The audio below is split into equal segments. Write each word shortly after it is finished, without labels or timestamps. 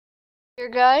Here,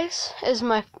 guys, is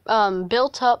my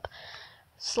built up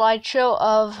slideshow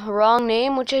of wrong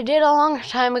name, which I did a long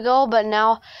time ago, but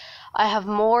now I have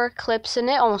more clips in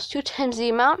it, almost 2 times the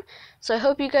amount. So I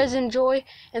hope you guys enjoy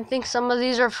and think some of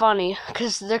these are funny,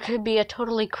 because there could be a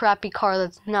totally crappy car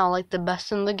that's now like the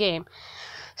best in the game.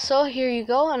 So here you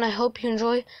go, and I hope you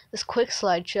enjoy this quick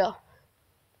slideshow.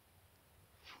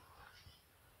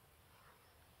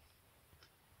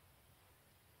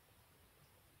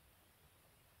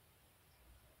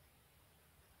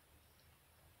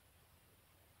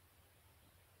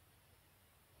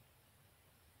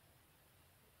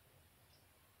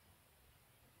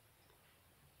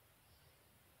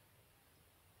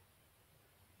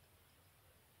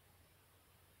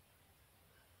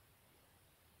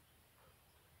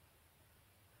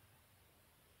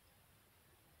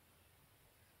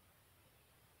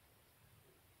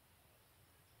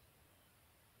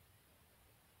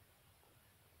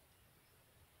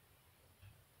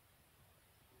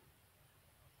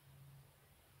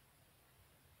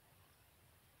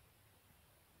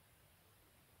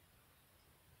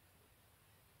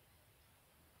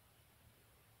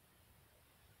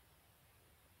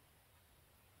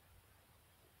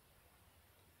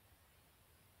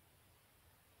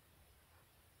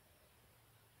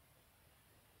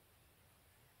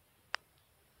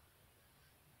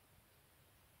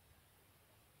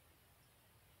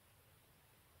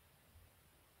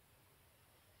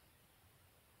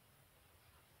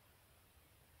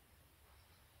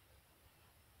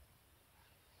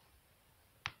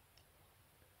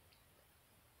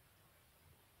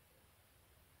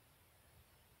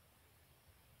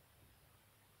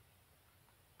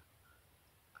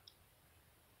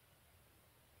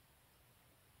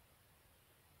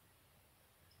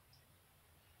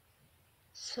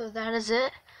 So that is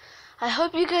it. I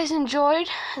hope you guys enjoyed,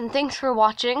 and thanks for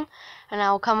watching, and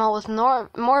I will come out with more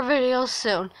videos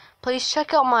soon. Please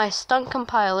check out my stunt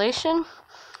compilation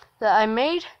that I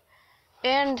made,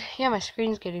 and yeah, my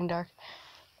screen's getting dark.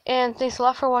 And thanks a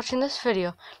lot for watching this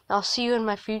video. I'll see you in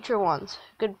my future ones.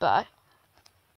 Goodbye.